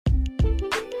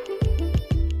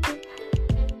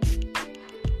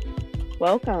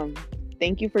Welcome.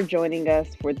 Thank you for joining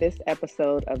us for this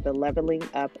episode of the Leveling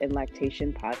Up in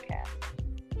Lactation podcast.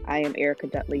 I am Erica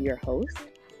Dudley, your host.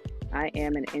 I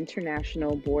am an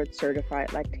international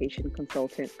board-certified lactation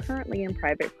consultant currently in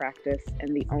private practice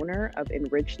and the owner of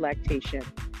Enriched Lactation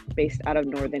based out of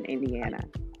Northern Indiana.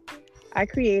 I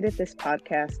created this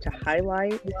podcast to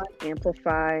highlight,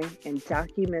 amplify, and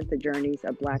document the journeys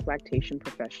of Black lactation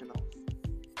professionals.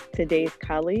 Today's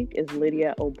colleague is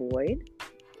Lydia O.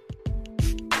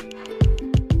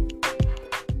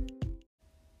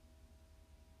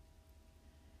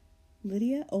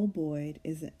 Lydia O. Boyd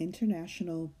is an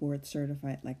international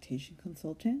board-certified lactation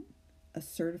consultant, a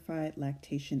certified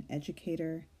lactation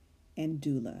educator, and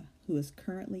doula who is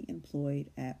currently employed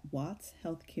at Watts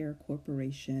Healthcare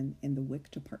Corporation in the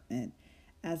WIC department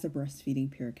as a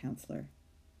breastfeeding peer counselor.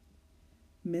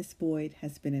 Ms. Boyd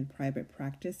has been in private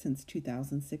practice since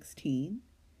 2016,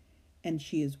 and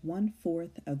she is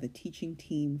 1/4 of the teaching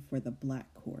team for the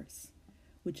Black course,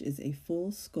 which is a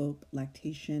full-scope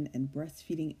lactation and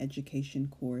breastfeeding education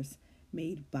course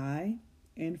made by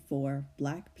and for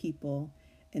Black people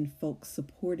and folks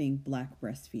supporting Black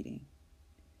breastfeeding.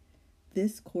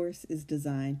 This course is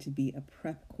designed to be a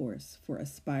prep course for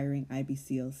aspiring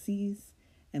IBCLCs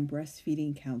and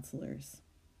breastfeeding counselors.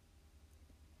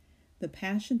 The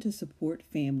passion to support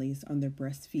families on their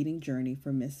breastfeeding journey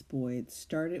for Ms. Boyd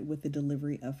started with the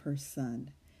delivery of her son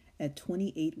at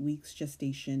 28 weeks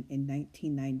gestation in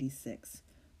 1996,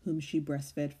 whom she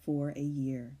breastfed for a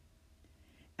year.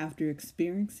 After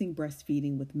experiencing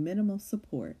breastfeeding with minimal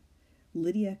support,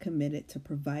 Lydia committed to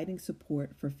providing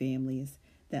support for families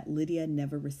that Lydia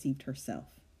never received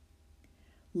herself.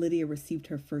 Lydia received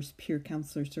her first peer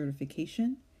counselor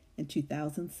certification in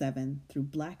 2007 through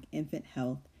Black Infant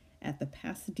Health at the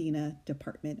Pasadena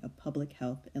Department of Public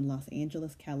Health in Los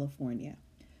Angeles, California,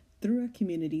 through a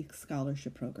community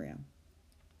scholarship program.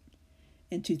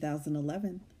 In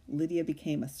 2011, Lydia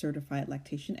became a certified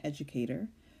lactation educator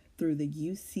through the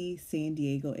UC San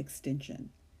Diego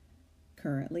Extension.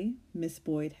 Currently, Ms.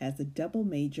 Boyd has a double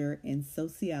major in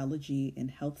sociology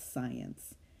and health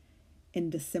science.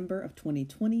 In December of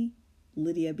 2020,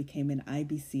 Lydia became an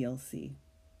IBCLC.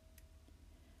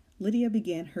 Lydia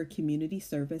began her community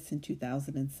service in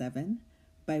 2007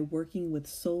 by working with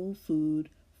Soul Food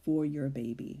for Your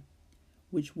Baby,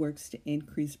 which works to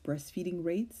increase breastfeeding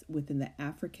rates within the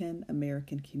African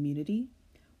American community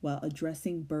while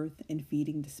addressing birth and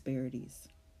feeding disparities.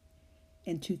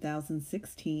 In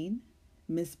 2016,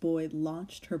 Ms. Boyd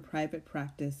launched her private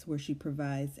practice where she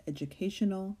provides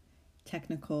educational,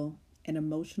 technical, and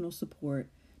emotional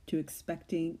support to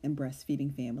expecting and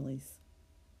breastfeeding families.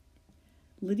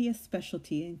 Lydia's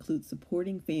specialty includes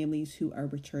supporting families who are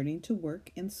returning to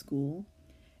work and school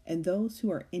and those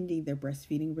who are ending their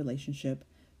breastfeeding relationship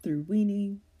through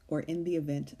weaning or in the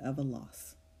event of a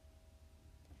loss.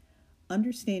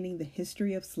 Understanding the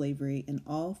history of slavery and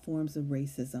all forms of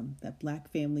racism that Black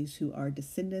families who are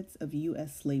descendants of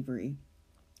U.S. slavery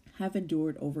have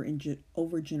endured over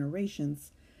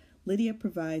generations, Lydia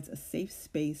provides a safe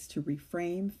space to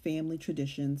reframe family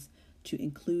traditions to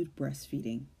include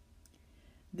breastfeeding.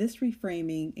 This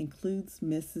reframing includes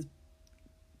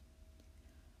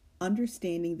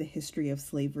understanding the history of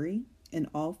slavery and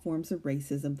all forms of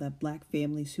racism that Black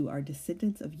families who are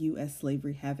descendants of U.S.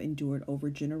 slavery have endured over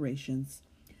generations.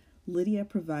 Lydia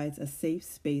provides a safe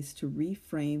space to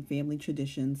reframe family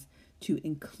traditions to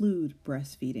include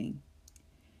breastfeeding.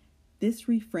 This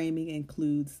reframing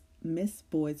includes Ms.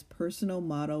 Boyd's personal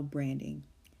motto branding: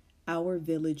 "Our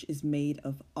village is made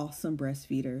of awesome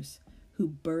breastfeeders who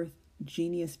birth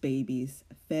genius babies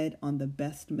fed on the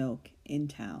best milk in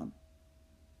town."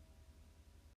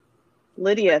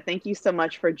 Lydia, thank you so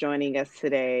much for joining us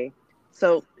today.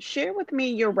 So, share with me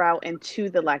your route into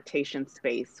the lactation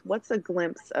space. What's a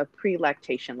glimpse of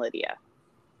pre-lactation Lydia?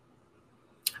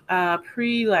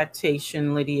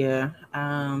 Pre-lactation Lydia,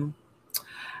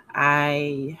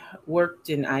 I worked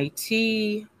in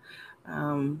IT.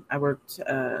 I worked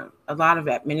a lot of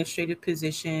administrative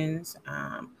positions,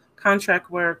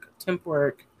 contract work, temp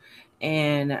work,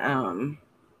 and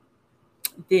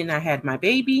then I had my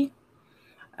baby.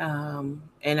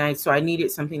 So I needed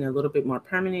something a little bit more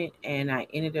permanent, and I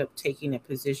ended up taking a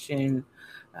position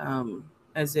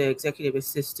as an executive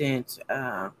assistant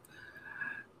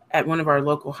at one of our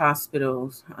local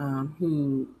hospitals,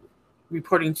 who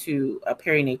reporting to a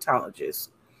perinatologist,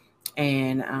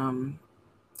 and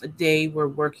they were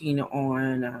working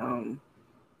on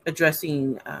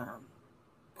addressing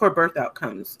poor birth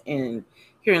outcomes here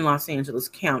in Los Angeles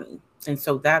County, and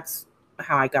so that's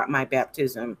how I got my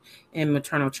baptism in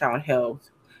maternal child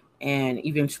health. and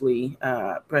eventually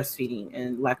breastfeeding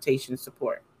and lactation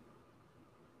support.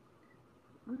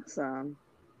 Awesome.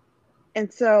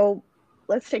 And so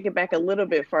let's take it back a little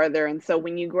bit farther. And so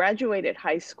when you graduated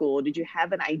high school, did you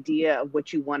have an idea of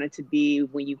what you wanted to be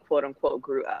when you quote unquote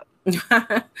grew up?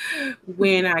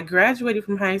 When I graduated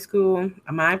from high school,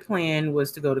 my plan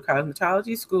was to go to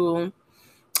cosmetology school,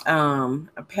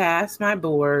 pass my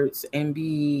boards, and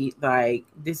be like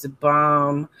this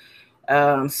bomb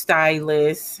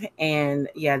stylist. And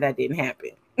yeah, that didn't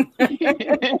happen.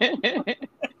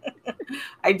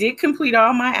 I did complete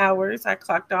all my hours. I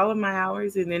clocked all of my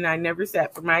hours, and then I never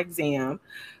sat for my exam.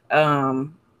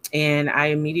 And I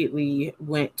immediately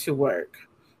went to work.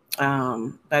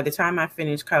 By the time I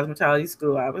finished cosmetology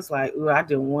school, I was like, ooh, I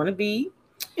don't want to be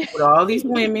with all these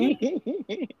women.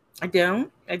 I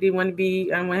didn't want to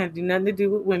be, I don't want to do nothing to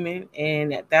do with women.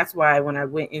 And that's why when I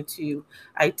went into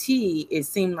IT, it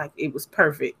seemed like it was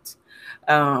perfect.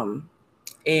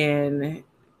 And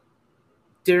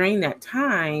during that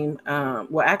time,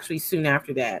 well, actually soon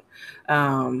after that,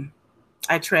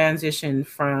 I transitioned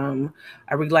from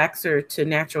a relaxer to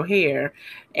natural hair,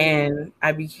 and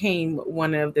I became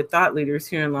one of the thought leaders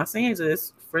here in Los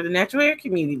Angeles for the natural hair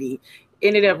community.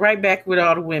 Ended up right back with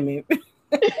all the women.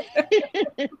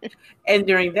 And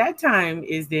during that time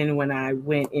is then when I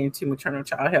went into maternal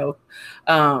child health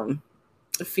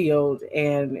field.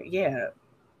 And yeah,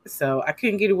 so I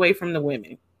couldn't get away from the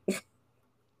women.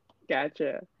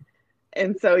 Gotcha.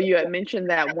 And so you had mentioned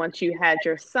that once you had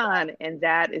your son, and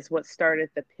that is what started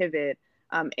the pivot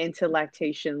into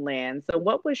lactation land. So,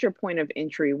 what was your point of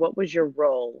entry? What was your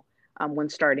role when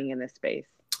starting in this space?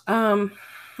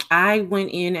 I went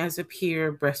in as a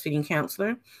peer breastfeeding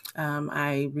counselor.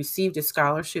 I received a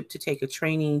scholarship to take a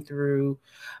training through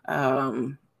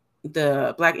the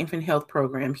Black Infant Health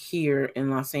Program here in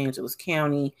Los Angeles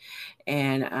County.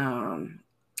 And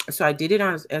so I did it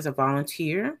as a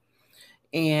volunteer.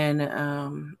 And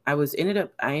I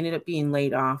ended up being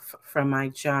laid off from my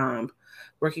job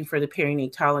working for the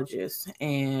perinatologist.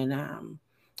 And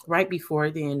right before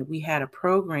then, we had a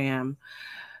program,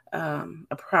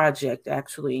 a project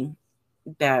actually,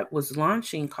 that was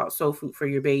launching called Soul Food for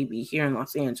Your Baby here in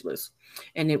Los Angeles.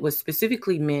 And it was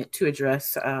specifically meant to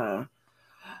address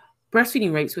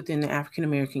breastfeeding rates within the African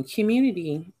American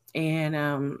community.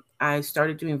 And I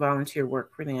started doing volunteer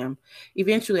work for them.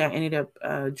 Eventually, I ended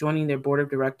up joining their board of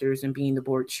directors and being the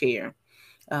board chair.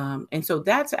 And so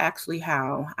that's actually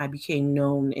how I became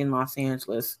known in Los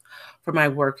Angeles for my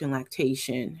work in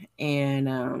lactation.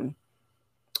 And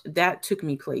that took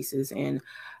me places. And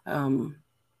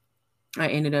I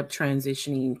ended up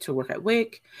transitioning to work at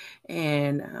WIC,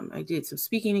 and I did some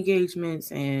speaking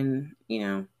engagements, and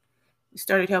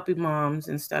started helping moms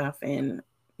and stuff. And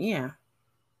yeah.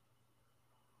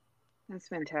 That's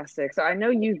fantastic. So I know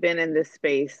you've been in this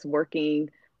space working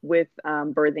with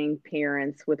birthing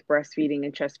parents with breastfeeding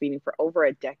and chest feeding for over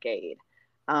a decade.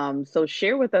 So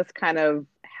share with us kind of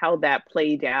how that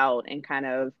played out and kind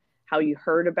of how you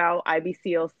heard about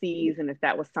IBCLCs and if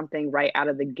that was something right out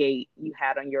of the gate you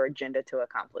had on your agenda to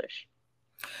accomplish.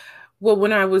 Well,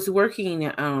 when I was working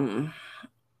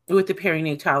with the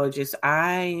perinatologist,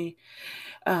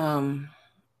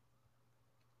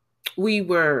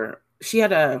 she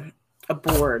had a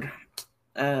board,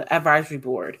 advisory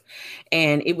board,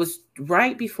 and it was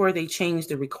right before they changed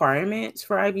the requirements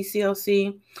for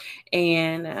IBCLC.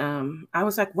 And I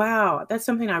was like, wow, that's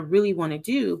something I really want to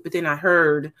do. But then I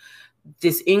heard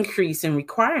this increase in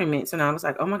requirements, and I was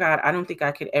like, oh my God, I don't think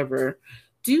I could ever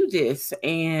do this.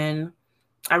 And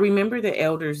I remember the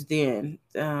elders then,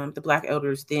 the Black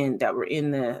elders then that were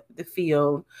in the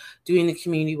field doing the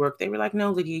community work. They were like,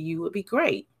 no, Lydia, you would be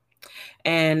great.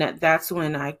 And that's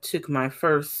when I took my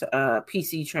first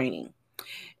PC training.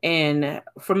 And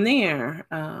from there,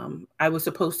 I was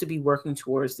supposed to be working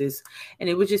towards this. And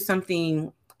it was just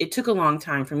something, it took a long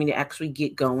time for me to actually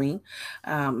get going.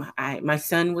 My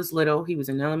son was little, he was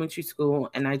in elementary school,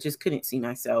 and I just couldn't see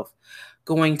myself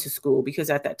going to school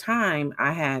because at that time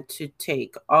I had to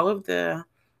take all of the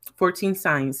 14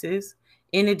 sciences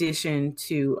in addition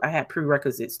to, I had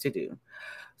prerequisites to do.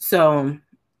 So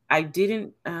I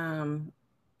didn't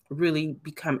really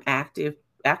become active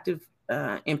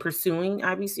in pursuing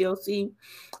IBCLC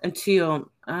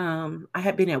until I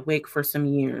had been at WIC for some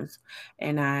years,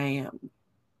 and I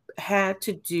had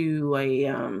to do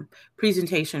a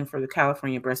presentation for the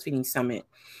California Breastfeeding Summit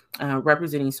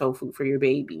representing Soul Food for Your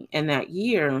Baby. And that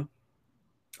year,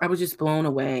 I was just blown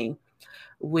away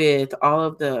with all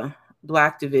of the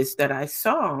Black activists that I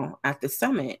saw at the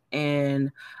summit.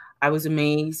 And I was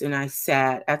amazed, and I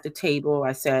sat at the table.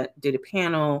 Did a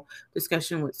panel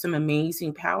discussion with some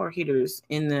amazing power hitters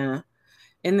in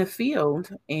the field,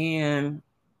 and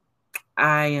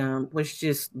I was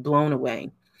just blown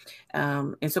away.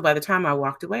 And so by the time I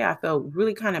walked away, I felt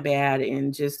really kind of bad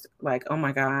and just like, oh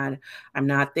my God, I'm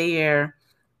not there.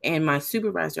 And my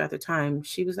supervisor at the time,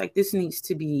 she was like, this needs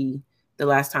to be the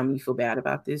last time you feel bad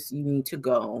about this. You need to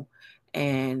go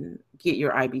and get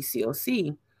your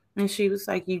IBCLC. And she was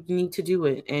like, you need to do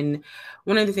it. And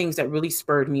one of the things that really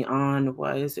spurred me on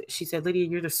was she said, Lydia,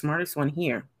 you're the smartest one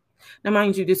here. Now,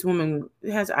 mind you, this woman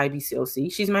has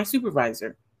IBCLC. She's my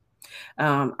supervisor.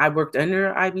 I worked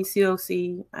under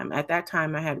IBCLC. At that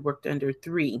time, I had worked under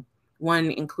 3,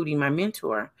 one including my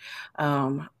mentor.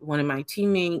 One of my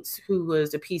teammates, who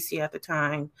was a PC at the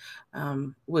time,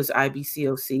 was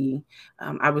IBCLC.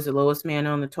 I was the lowest man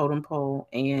on the totem pole,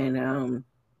 and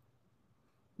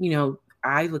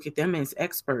I look at them as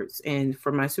experts. And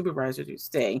for my supervisor to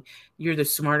say, you're the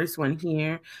smartest one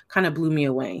here, kind of blew me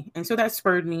away. And so that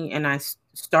spurred me, and I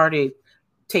started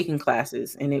taking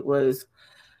classes. And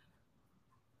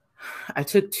I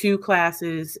took 2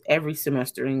 classes every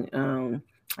semester. And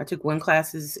I took 1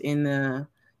 classes in the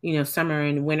summer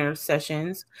and winter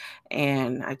sessions,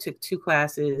 and I took 2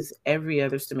 classes every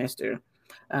other semester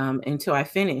until I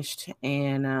finished.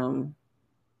 And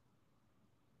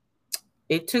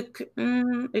it took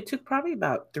probably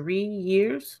about 3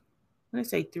 years. Let's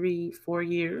say 3-4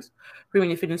 years for me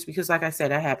to finish, because like I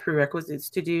said, I had prerequisites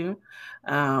to do.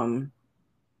 And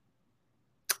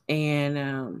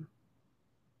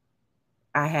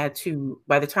I had to,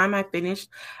 by the time I finished,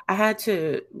 I had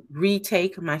to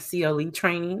retake my CLE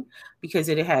training, because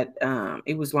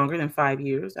it was longer than 5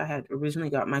 years. I had originally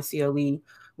got my CLE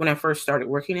when I first started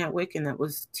working at WIC, and that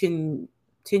was 10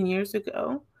 years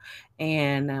ago.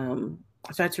 And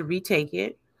so I had to retake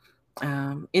it.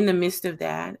 In the midst of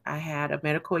that, I had a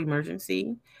medical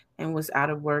emergency and was out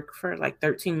of work for like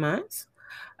 13 months.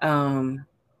 And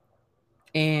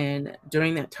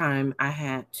during that time, I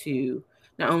had to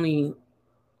not only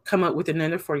come up with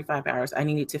another 45 hours, I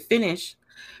needed to finish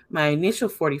my initial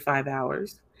 45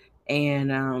 hours.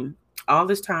 And all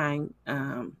this time,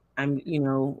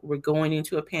 we're going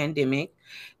into a pandemic,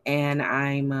 and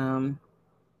I'm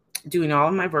doing all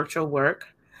of my virtual work,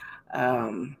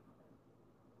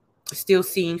 still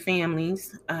seeing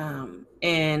families.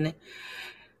 And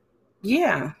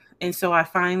so I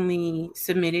finally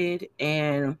submitted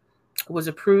and was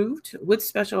approved with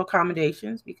special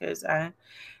accommodations, because I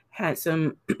had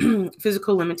some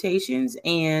physical limitations.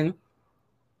 And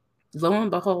lo and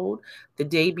behold, the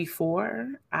day before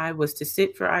I was to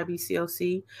sit for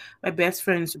IBCLC, my best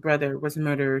friend's brother was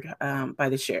murdered by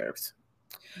the sheriffs.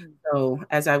 So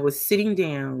as I was sitting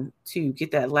down to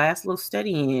get that last little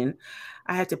study in,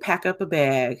 I had to pack up a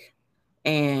bag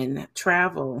and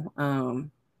travel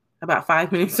about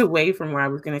 5 minutes away from where I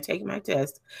was going to take my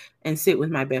test and sit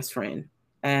with my best friend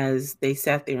as they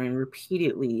sat there and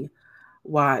repeatedly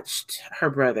watched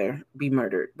her brother be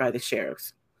murdered by the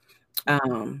sheriffs.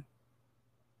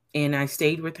 And I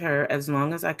stayed with her as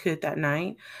long as I could that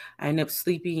night. I ended up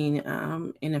sleeping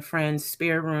in a friend's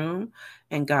spare room,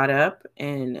 and got up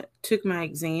and took my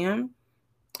exam.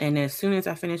 And as soon as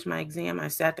I finished my exam, I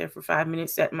sat there for 5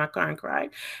 minutes, sat in my car and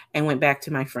cried, and went back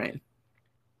to my friend.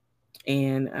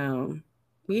 And I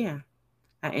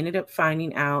ended up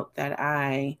finding out that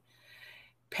I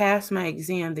passed my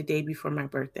exam the day before my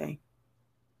birthday.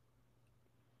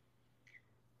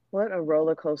 What a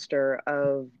roller coaster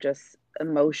of just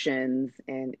emotions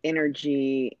and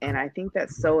energy. And I think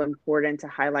that's so important to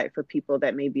highlight for people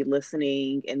that may be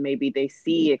listening, and maybe they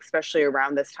see, especially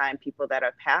around this time, people that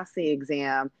have passed the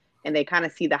exam and they kind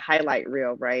of see the highlight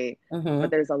reel, right? Mm-hmm.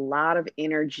 But there's a lot of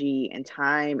energy and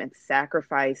time and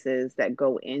sacrifices that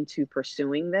go into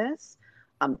pursuing this.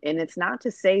 And it's not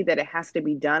to say that it has to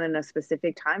be done in a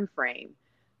specific time frame,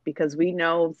 because we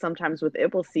know sometimes with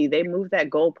IBCLC, they move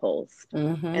that goalpost.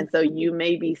 Mm-hmm. And so you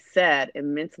may be set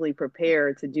and mentally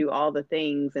prepared to do all the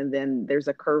things, and then there's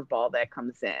a curveball that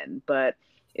comes in. But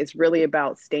it's really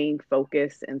about staying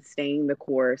focused and staying the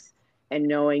course, and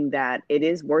knowing that it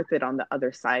is worth it on the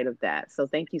other side of that. So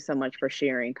thank you so much for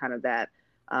sharing kind of that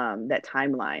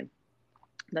timeline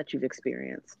that you've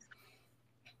experienced.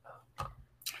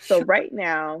 So right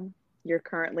now, you're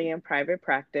currently in private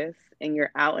practice, and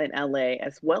you're out in LA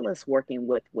as well as working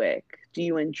with WIC. Do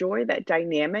you enjoy that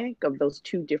dynamic of those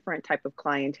 2 different type of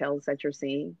clienteles that you're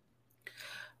seeing?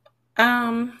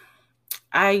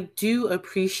 I do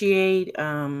appreciate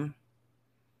the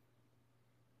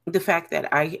fact that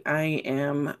I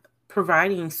am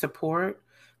providing support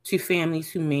to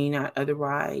families who may not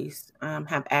otherwise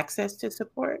have access to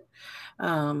support.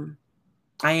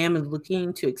 I am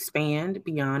looking to expand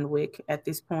beyond WIC at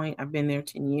this point. I've been there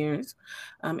 10 years,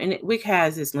 and WIC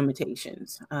has its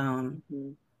limitations.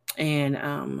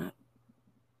 And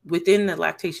within the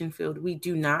lactation field, we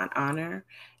do not honor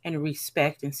and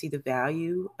respect and see the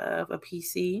value of a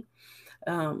PC.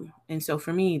 And so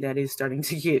for me, that is starting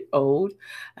to get old.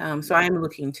 So I am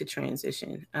looking to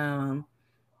transition.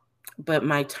 But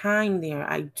my time there,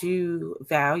 I do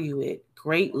value it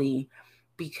greatly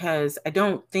because I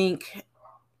don't think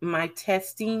my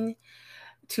testing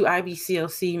to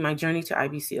IBCLC, my journey to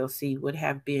IBCLC would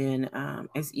have been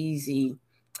as easy.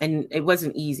 And it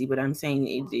wasn't easy, but I'm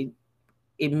saying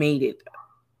it made it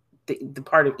the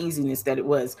part of easiness that it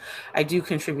was. I do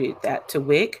contribute that to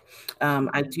WIC.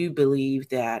 I do believe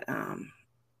that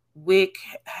WIC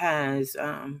has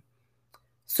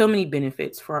so many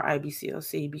benefits for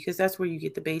IBCLC because that's where you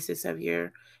get the basis of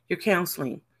your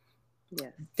counseling.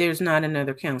 Yes. There's not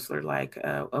another counselor like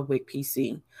a WIC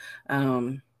PC.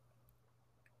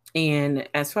 And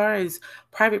as far as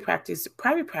private practice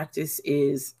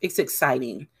it's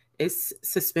exciting. It's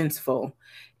suspenseful.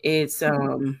 It's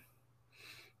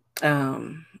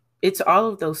it's all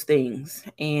of those things.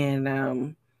 And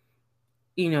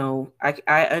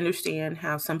I understand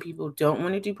how some people don't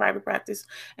want to do private practice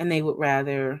and they would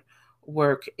rather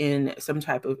work in some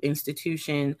type of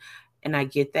institution. And I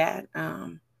get that.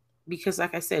 Because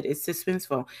like I said, it's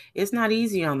suspenseful. It's not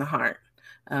easy on the heart.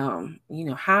 How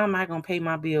am I going to pay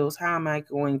my bills? How am I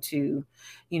going to,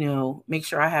 make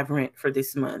sure I have rent for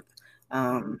this month?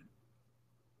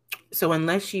 So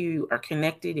unless you are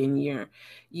connected and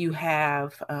you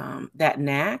have that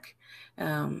knack,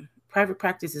 private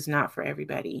practice is not for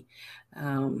everybody.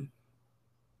 But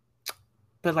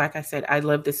like I said, I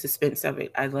love the suspense of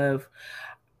it. I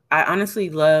honestly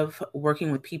love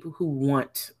working with people who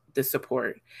want the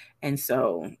support. And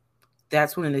so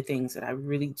that's one of the things that I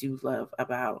really do love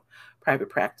about private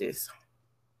practice.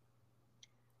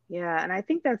 Yeah, and I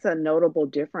think that's a notable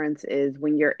difference is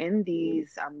when you're in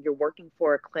these, you're working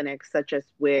for a clinic such as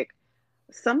WIC,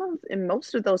 and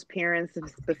most of those parents,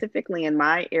 specifically in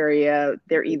my area,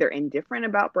 they're either indifferent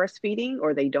about breastfeeding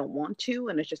or they don't want to.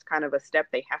 And it's just kind of a step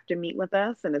they have to meet with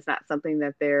us. And it's not something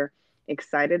that they're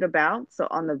excited about. So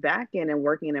on the back end and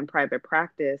working in private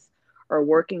practice or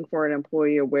working for an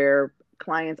employer where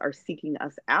clients are seeking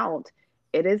us out,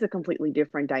 it is a completely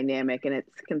different dynamic. And it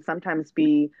can sometimes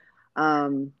be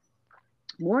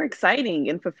more exciting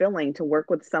and fulfilling to work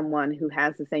with someone who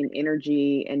has the same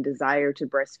energy and desire to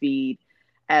breastfeed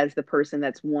as the person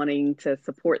that's wanting to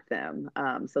support them.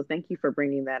 So thank you for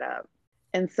bringing that up.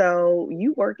 And so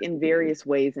you work in various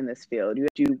ways in this field. You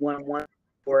do one-on-one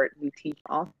support, you teach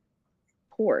off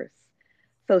course.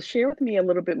 So share with me a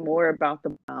little bit more about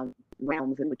the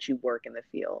realms in which you work in the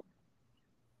field.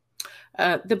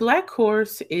 The Black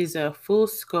course is a full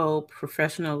scope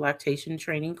professional lactation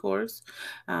training course.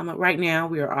 Right now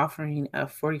we are offering a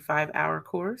 45-hour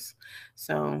course.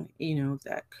 So,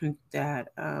 that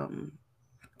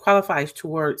qualifies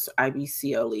towards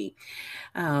IBCLE.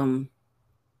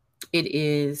 It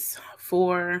is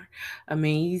for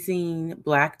amazing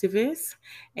Black activists,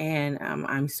 and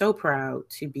I'm so proud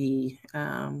to be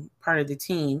part of the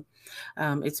team.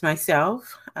 It's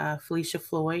myself, Felicia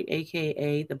Floyd,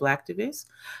 aka the Black activist,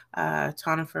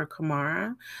 Tonifer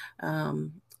Kamara,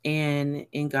 and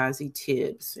Ngazi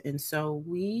Tibbs. And so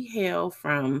we hail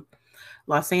from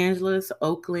Los Angeles,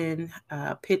 Oakland,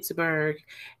 Pittsburgh,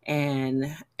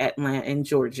 and Atlanta, and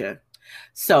Georgia.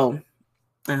 So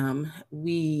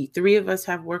three of us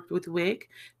have worked with WIC.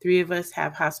 3 of us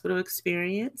have hospital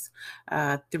experience.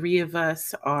 3 of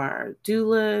us are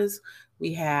doulas.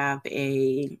 We have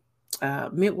a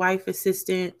midwife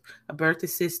assistant, a birth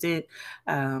assistant,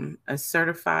 a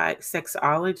certified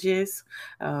sexologist.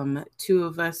 2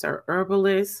 of us are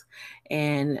herbalists.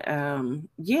 And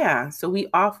so we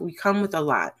come with a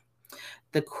lot.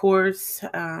 The course,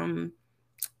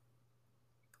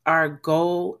 our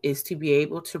goal is to be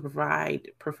able to provide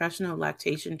professional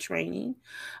lactation training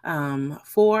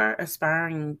for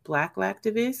aspiring Black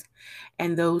activists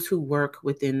and those who work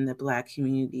within the Black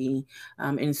community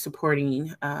in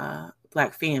supporting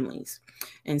Black families.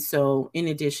 And so in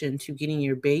addition to getting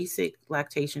your basic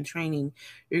lactation training,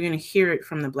 you're going to hear it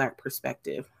from the Black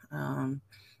perspective. And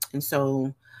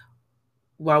so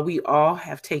while we all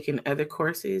have taken other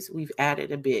courses, we've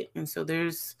added a bit. And so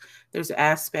there's an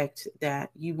aspect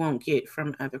that you won't get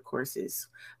from other courses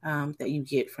that you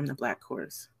get from the Black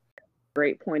course.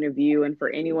 Great point of view. And for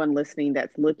anyone listening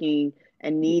that's looking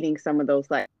and needing some of those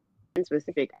like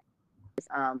specific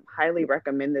highly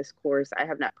recommend this course. I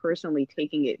have not personally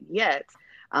taken it yet,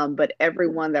 but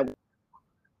everyone that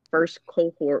first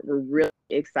cohort were really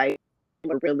excited,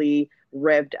 were really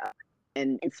revved up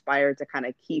and inspired to kind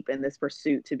of keep in this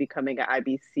pursuit to becoming an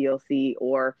IBCLC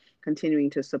or continuing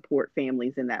to support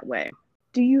families in that way.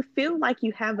 Do you feel like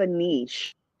you have a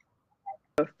niche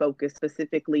of focus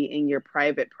specifically in your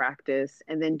private practice?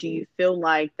 And then do you feel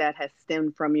like that has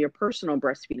stemmed from your personal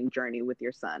breastfeeding journey with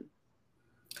your son?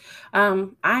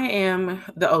 I am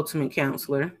the ultimate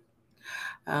counselor.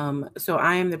 So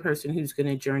I am the person who's going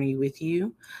to journey with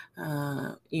you.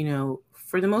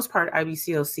 For the most part,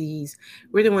 IBCLCs,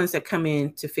 we're the ones that come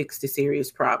in to fix the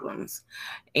serious problems.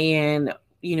 And,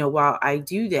 while I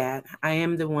do that, I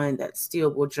am the one that still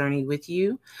will journey with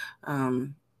you.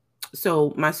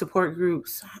 So my support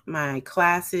groups, my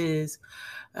classes,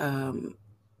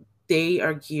 they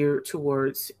are geared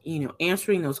towards,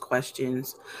 answering those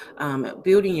questions,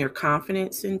 building your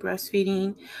confidence in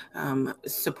breastfeeding,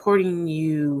 supporting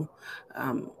you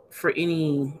for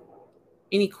any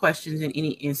questions and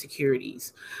any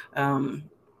insecurities.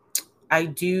 I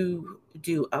do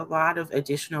a lot of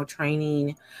additional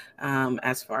training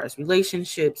as far as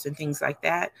relationships and things like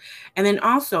that. And then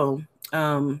also,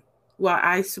 while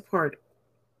I support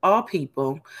all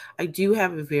people, I do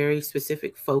have a very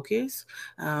specific focus.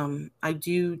 I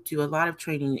do a lot of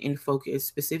training and focus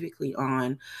specifically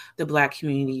on the Black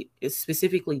community,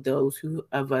 specifically those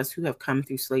of us who have come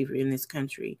through slavery in this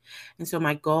country. And so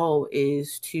my goal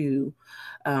is to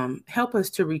help us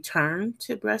to return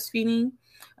to breastfeeding,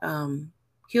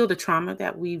 heal the trauma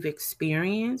that we've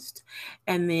experienced,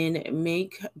 and then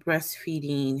make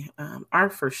breastfeeding our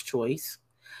first choice.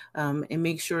 And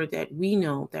make sure that we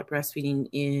know that breastfeeding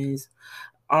is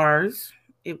ours.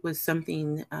 It was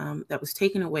something that was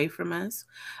taken away from us.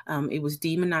 It was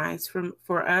demonized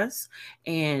for us,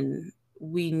 and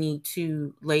we need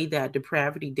to lay that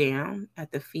depravity down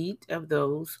at the feet of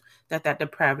those that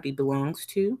depravity belongs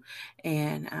to,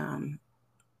 and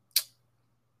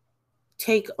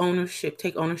take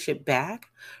ownership back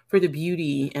for the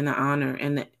beauty and the honor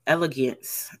and the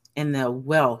elegance and the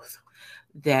wealth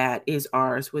that is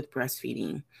ours with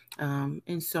breastfeeding.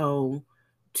 And so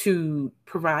to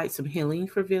provide some healing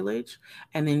for Village,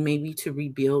 and then maybe to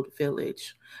rebuild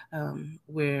Village,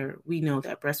 where we know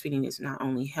that breastfeeding is not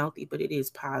only healthy, but it is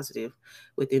positive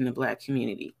within the Black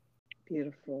community.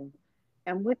 Beautiful.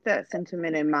 And with that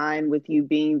sentiment in mind, with you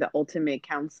being the ultimate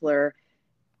counselor,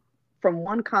 from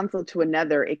one consult to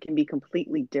another, it can be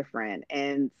completely different.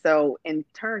 And so, in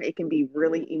turn, it can be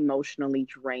really emotionally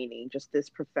draining, just this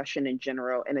profession in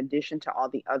general, in addition to all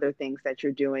the other things that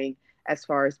you're doing as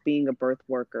far as being a birth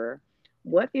worker.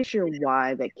 What is your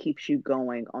why that keeps you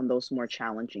going on those more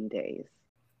challenging days?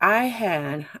 I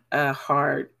had a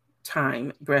hard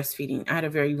time breastfeeding. I had a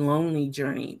very lonely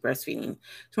journey breastfeeding.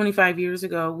 25 years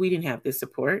ago, we didn't have this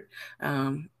support.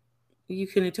 You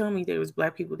couldn't have told me there was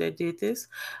Black people that did this.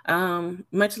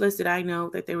 Much less did I know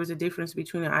that there was a difference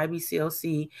between an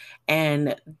IBCLC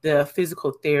and the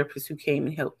physical therapist who came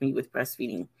and helped me with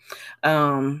breastfeeding.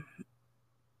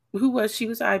 She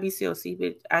was IBCLC,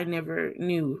 but I never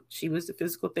knew she was the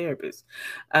physical therapist.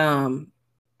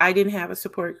 I didn't have a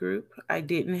support group. I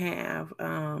didn't have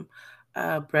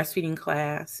a breastfeeding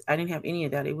class. I didn't have any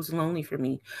of that. It was lonely for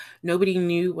me. Nobody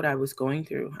knew what I was going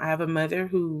through. I have a mother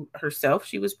who herself,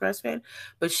 she was breastfed,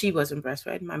 but she wasn't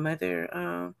breastfed. My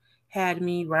mother had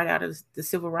me right out of the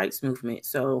civil rights movement.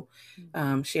 So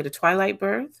she had a twilight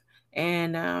birth,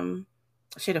 and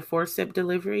she had a forceps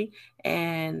delivery,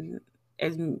 and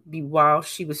while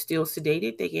she was still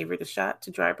sedated, they gave her the shot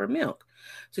to dry up her milk.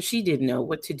 So she didn't know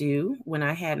what to do when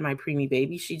I had my preemie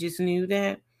baby. She just knew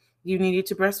that you needed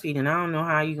to breastfeed, and I don't know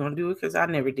how you're going to do it because I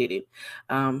never did it.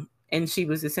 And she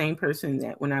was the same person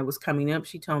that when I was coming up,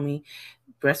 she told me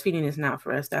breastfeeding is not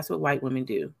for us. That's what white women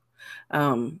do.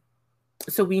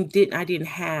 So I didn't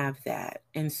have that.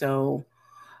 And so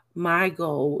my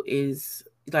goal is,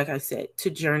 like I said, to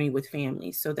journey with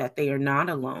families so that they are not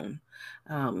alone.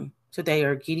 So they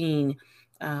are getting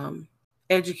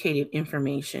educated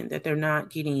information, that they're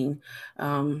not getting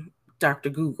Dr.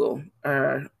 Google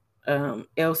or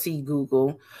LC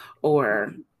Google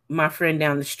or my friend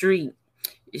down the street.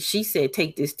 She said,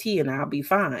 take this tea and I'll be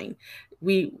fine.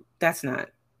 We're not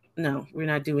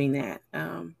doing that.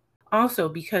 Also,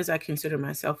 because I consider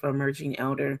myself an emerging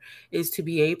elder, is to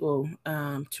be able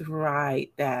to provide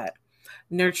that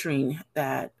nurturing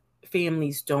that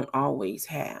families don't always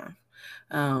have.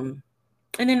 And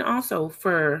then also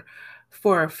for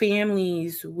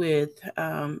families with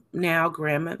now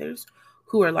grandmothers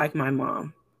who are like my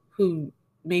mom, who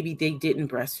maybe they didn't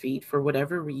breastfeed for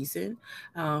whatever reason,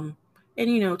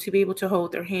 And to be able to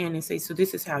hold their hand and say, so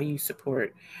this is how you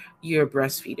support your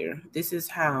breastfeeder. This is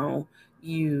how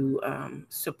you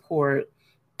support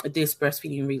this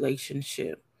breastfeeding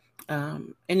relationship.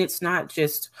 And it's not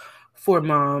just for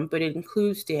mom, but it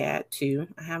includes dad too.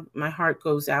 My heart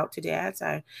goes out to dads.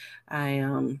 I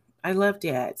love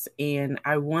dads, and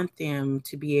I want them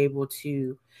to be able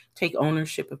to take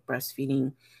ownership of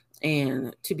breastfeeding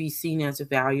and to be seen as a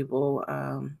valuable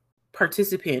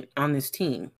participant on this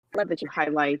team. I love that you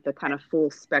highlight the kind of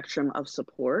full spectrum of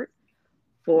support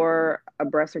for a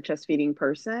breast or chest feeding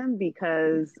person,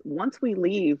 because once we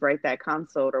leave, right, that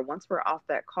consult, or once we're off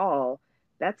that call,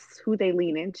 that's who they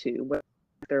lean into, whether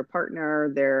their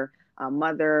partner, their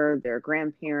mother, their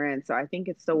grandparents. So I think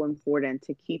it's so important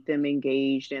to keep them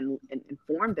engaged and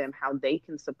inform them how they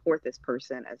can support this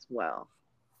person as well.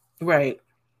 Right.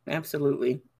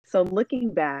 Absolutely. So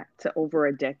looking back to over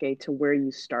a decade to where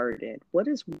you started, what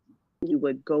is you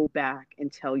would go back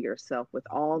and tell yourself with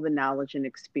all the knowledge and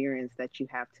experience that you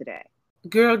have today?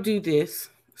 Girl, do this.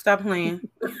 Stop playing.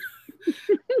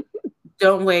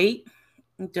 Don't wait.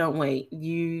 Don't wait.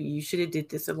 You should have did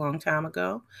this a long time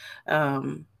ago.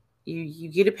 You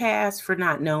get a pass for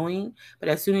not knowing, but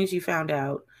as soon as you found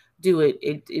out, do it.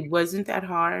 It wasn't that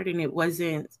hard, and it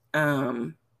wasn't.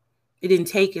 It didn't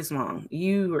take as long.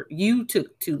 You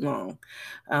took too long,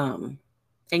 and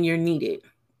you're needed.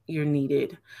 You're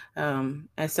needed.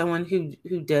 As someone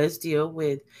who does deal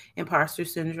with imposter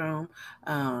syndrome,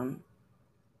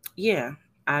 yeah,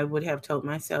 I would have told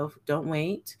myself, don't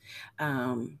wait.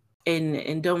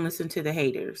 And don't listen to the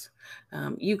haters.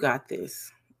 You got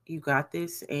this. You got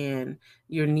this, and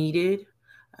you're needed.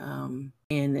 And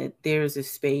that there's a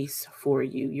space for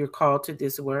you. You're called to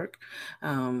this work.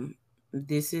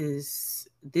 This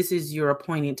is your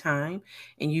appointed time,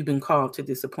 and you've been called to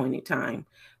this appointed time.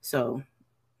 So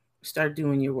start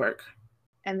doing your work.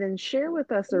 And then share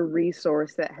with us a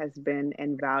resource that has been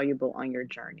invaluable on your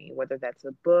journey, whether that's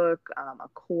a book, a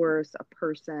course, a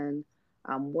person.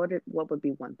 What would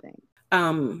be one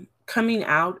thing? Coming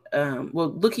out,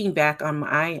 looking back on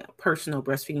my personal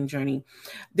breastfeeding journey,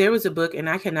 there was a book, and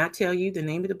I cannot tell you the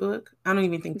name of the book. I don't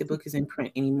even think the book is in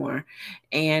print anymore.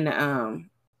 And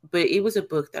but it was a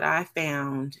book that I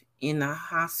found in the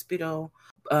hospital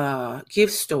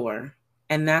gift store.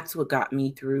 And that's what got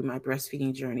me through my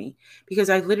breastfeeding journey, because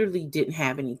I literally didn't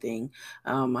have anything.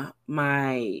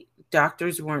 My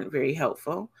doctors weren't very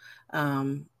helpful.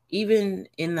 Even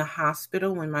in the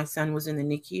hospital when my son was in the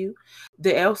NICU,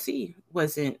 the LC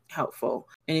wasn't helpful.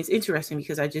 And it's interesting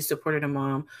because I just supported a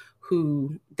mom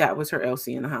who that was her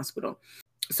LC in the hospital.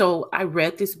 So I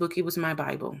read this book. It was my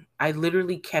Bible. I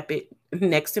literally kept it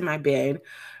next to my bed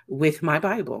with my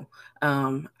Bible.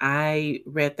 I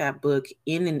read that book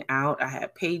in and out. I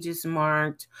had pages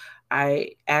marked.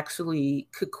 I actually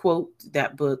could quote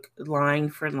that book line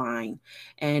for line.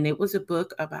 And it was a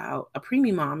book about a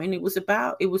preemie mom. And it was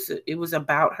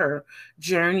about her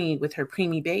journey with her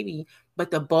preemie baby. But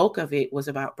the bulk of it was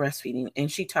about breastfeeding. And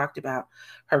she talked about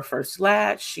her first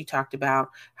latch. She talked about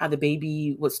how the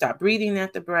baby would stop breathing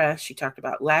at the breast. She talked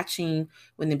about latching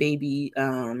when the baby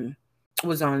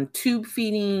was on tube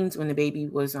feedings, when the baby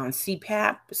was on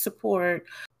CPAP support.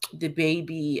 The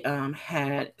baby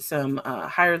had some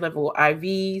higher level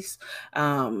IVs.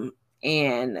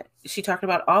 And she talked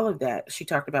about all of that. She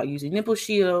talked about using nipple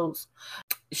shields.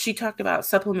 She talked about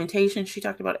supplementation. She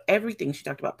talked about everything. She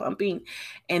talked about pumping.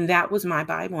 And that was my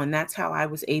Bible. And that's how I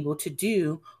was able to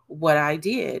do what I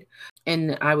did.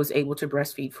 And I was able to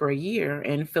breastfeed for a year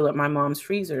and fill up my mom's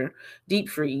freezer, deep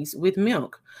freeze, with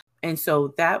milk. And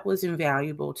so that was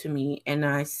invaluable to me. And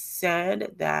I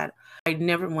said that I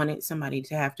never wanted somebody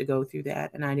to have to go through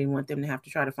that. And I didn't want them to have to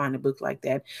try to find a book like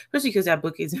that, especially because that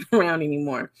book isn't around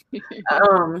anymore.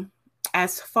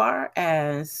 As far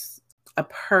as a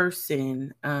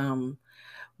person,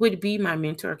 would be my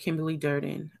mentor, Kimberly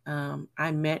Durden.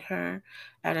 I met her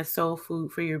at a Soul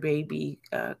Food for Your Baby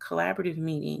collaborative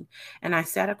meeting, and I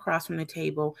sat across from the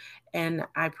table, and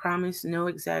I promise, no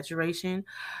exaggeration,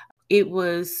 it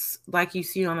was like you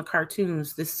see on the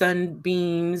cartoons, the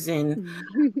sunbeams, and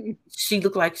she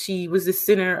looked like she was the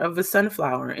center of a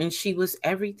sunflower, and she was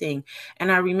everything.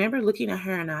 And I remember looking at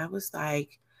her, and I was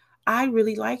like, I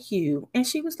really like you. And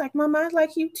she was like, Mama, I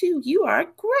like you too. You are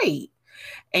great.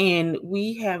 And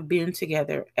we have been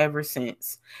together ever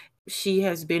since. She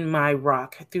has been my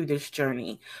rock through this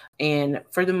journey. And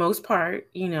for the most part,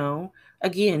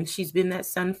 again, she's been that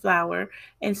sunflower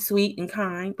and sweet and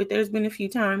kind. But there's been a few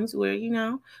times where,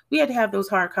 we had to have those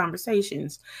hard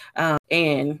conversations.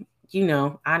 And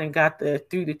I done got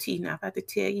through the tea. Now I have to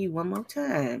tell you one more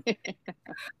time.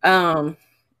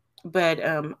 But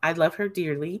I love her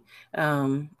dearly,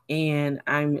 and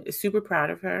I'm super proud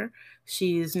of her.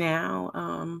 She is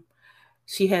now,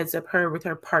 she heads up her with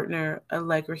her partner,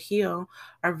 Allegra Hill,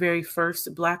 our very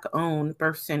first Black-owned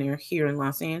birth center here in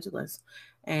Los Angeles.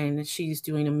 And she's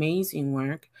doing amazing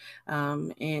work.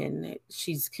 And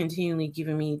she's continually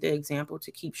giving me the example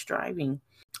to keep striving.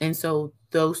 And so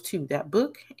those two, that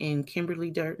book and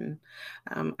Kimberly Durden,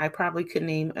 I probably could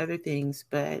name other things,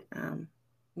 but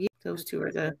yeah, those two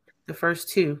are the first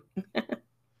two.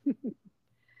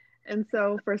 And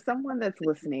so, for someone that's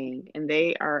listening and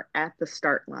they are at the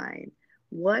start line,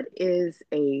 what is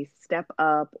a step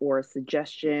up or a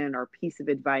suggestion or piece of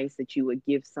advice that you would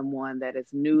give someone that is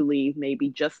newly maybe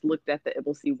just looked at the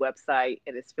IBCLC website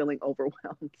and is feeling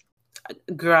overwhelmed?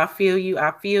 Girl, I feel you.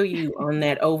 I feel you on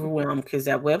that overwhelm, because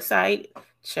that website,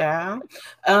 child,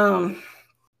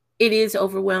 it is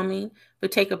overwhelming.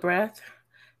 But take a breath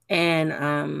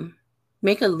and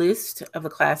make a list of the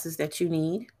classes that you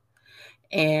need,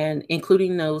 and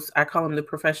including those, I call them the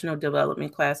professional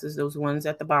development classes, those ones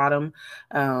at the bottom,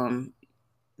 that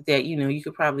you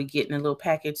could probably get in a little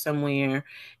package somewhere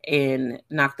and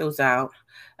knock those out.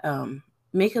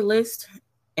 Make a list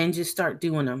and just start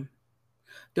doing them.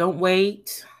 Don't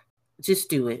wait. Just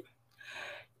do it.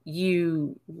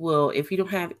 You will, if you don't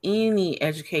have any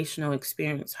educational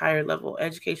experience, higher level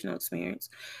educational experience,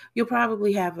 you'll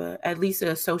probably have at least an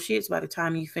associate's by the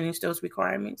time you finish those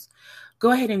requirements.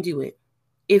 Go ahead and do it.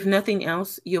 If nothing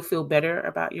else, you'll feel better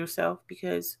about yourself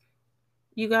because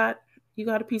you got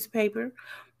a piece of paper.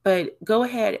 But go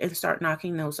ahead and start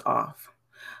knocking those off.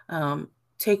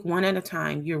 Take one at a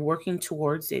time. You're working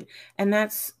towards it, and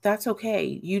that's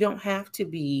okay. You don't have to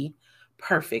be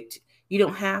perfect. You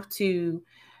don't have to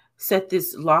set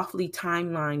this lofty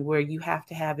timeline where you have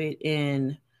to have it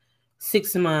in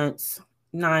 6 months,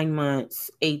 9 months,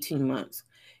 18 months.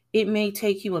 It may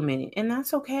take you a minute, and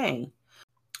that's okay.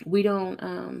 We're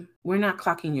not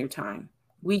clocking your time.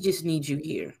 We just need you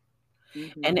here.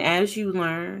 Mm-hmm. And as you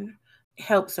learn,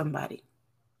 help somebody.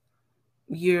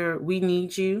 We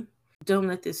need you. Don't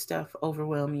let this stuff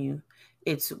overwhelm you.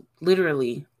 It's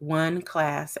literally one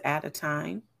class at a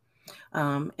time.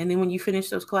 And then when you finish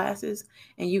those classes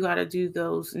and you got to do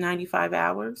those 95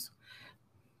 hours,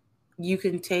 you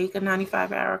can take a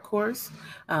 95-hour course.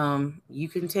 You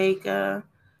can take a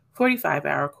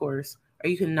 45-hour course, or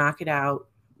you can knock it out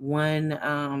one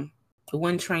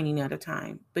training at a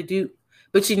time. But you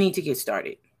need to get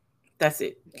started. That's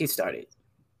it. Get started.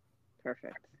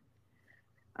 Perfect.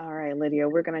 All right, Lydia,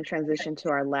 we're going to transition to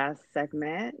our last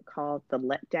segment called the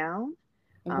letdown.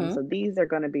 Mm-hmm. So these are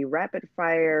going to be rapid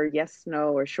fire, yes,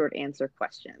 no, or short answer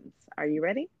questions. Are you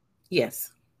ready?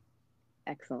 Yes.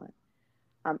 Excellent.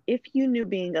 If you knew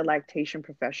being a lactation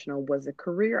professional was a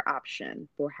career option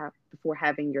before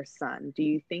having your son, do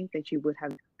you think that you would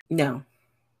have? No.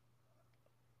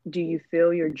 Do you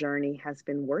feel your journey has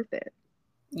been worth it?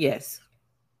 Yes.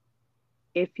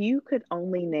 If you could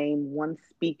only name one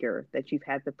speaker that you've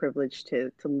had the privilege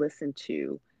to listen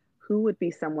to, who would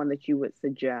be someone that you would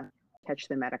suggest catch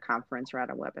them at a conference or at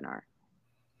a webinar?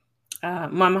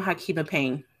 Mama Hakima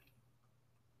Payne.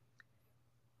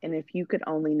 And if you could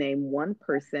only name one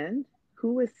person,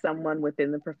 who is someone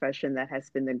within the profession that has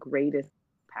been the greatest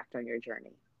impact on your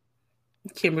journey?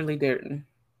 Kimberly Durden.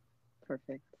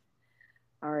 Perfect.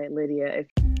 All right, Lydia, if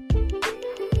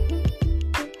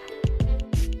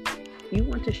you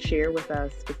want to share with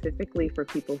us specifically for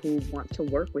people who want to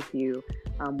work with you,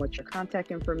 what's your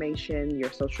contact information,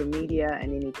 your social media,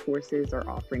 and any courses or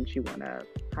offerings you want to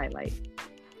highlight?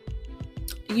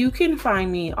 You can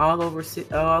find me all over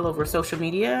social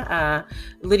media.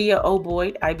 Lydia O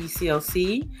Boyd,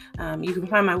 IBCLC. You can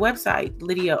find my website,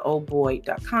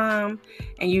 lydiaoboyd.com,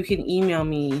 and you can email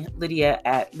me,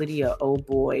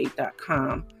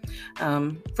 lydia@lydiaoboyd.com.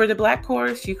 For the Black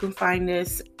Course, you can find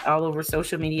us all over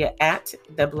social media at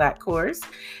The Black Course,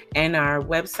 and our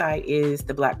website is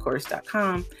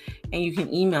theblackcourse.com, and you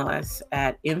can email us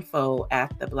at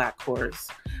info@theblackcourse.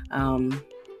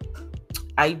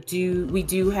 We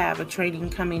do have a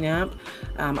training coming up.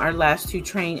 Our last two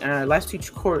cohorts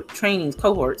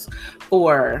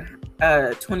for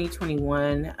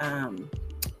 2021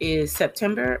 is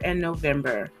September and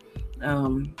November.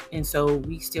 And so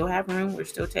we still have room. We're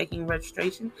still taking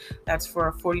registration. That's for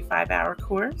a 45-hour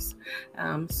course.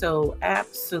 So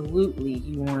absolutely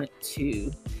you want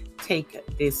to take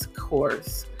this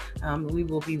course. We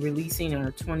will be releasing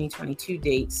our 2022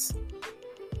 dates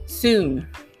soon.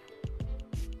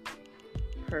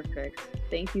 Perfect.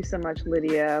 Thank you so much,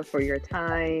 Lydia, for your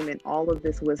time and all of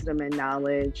this wisdom and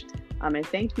knowledge. And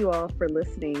thank you all for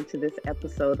listening to this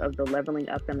episode of the Leveling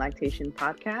Up in Lactation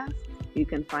podcast. You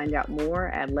can find out more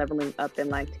at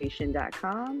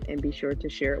levelingupinlactation.com and be sure to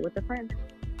share it with a friend.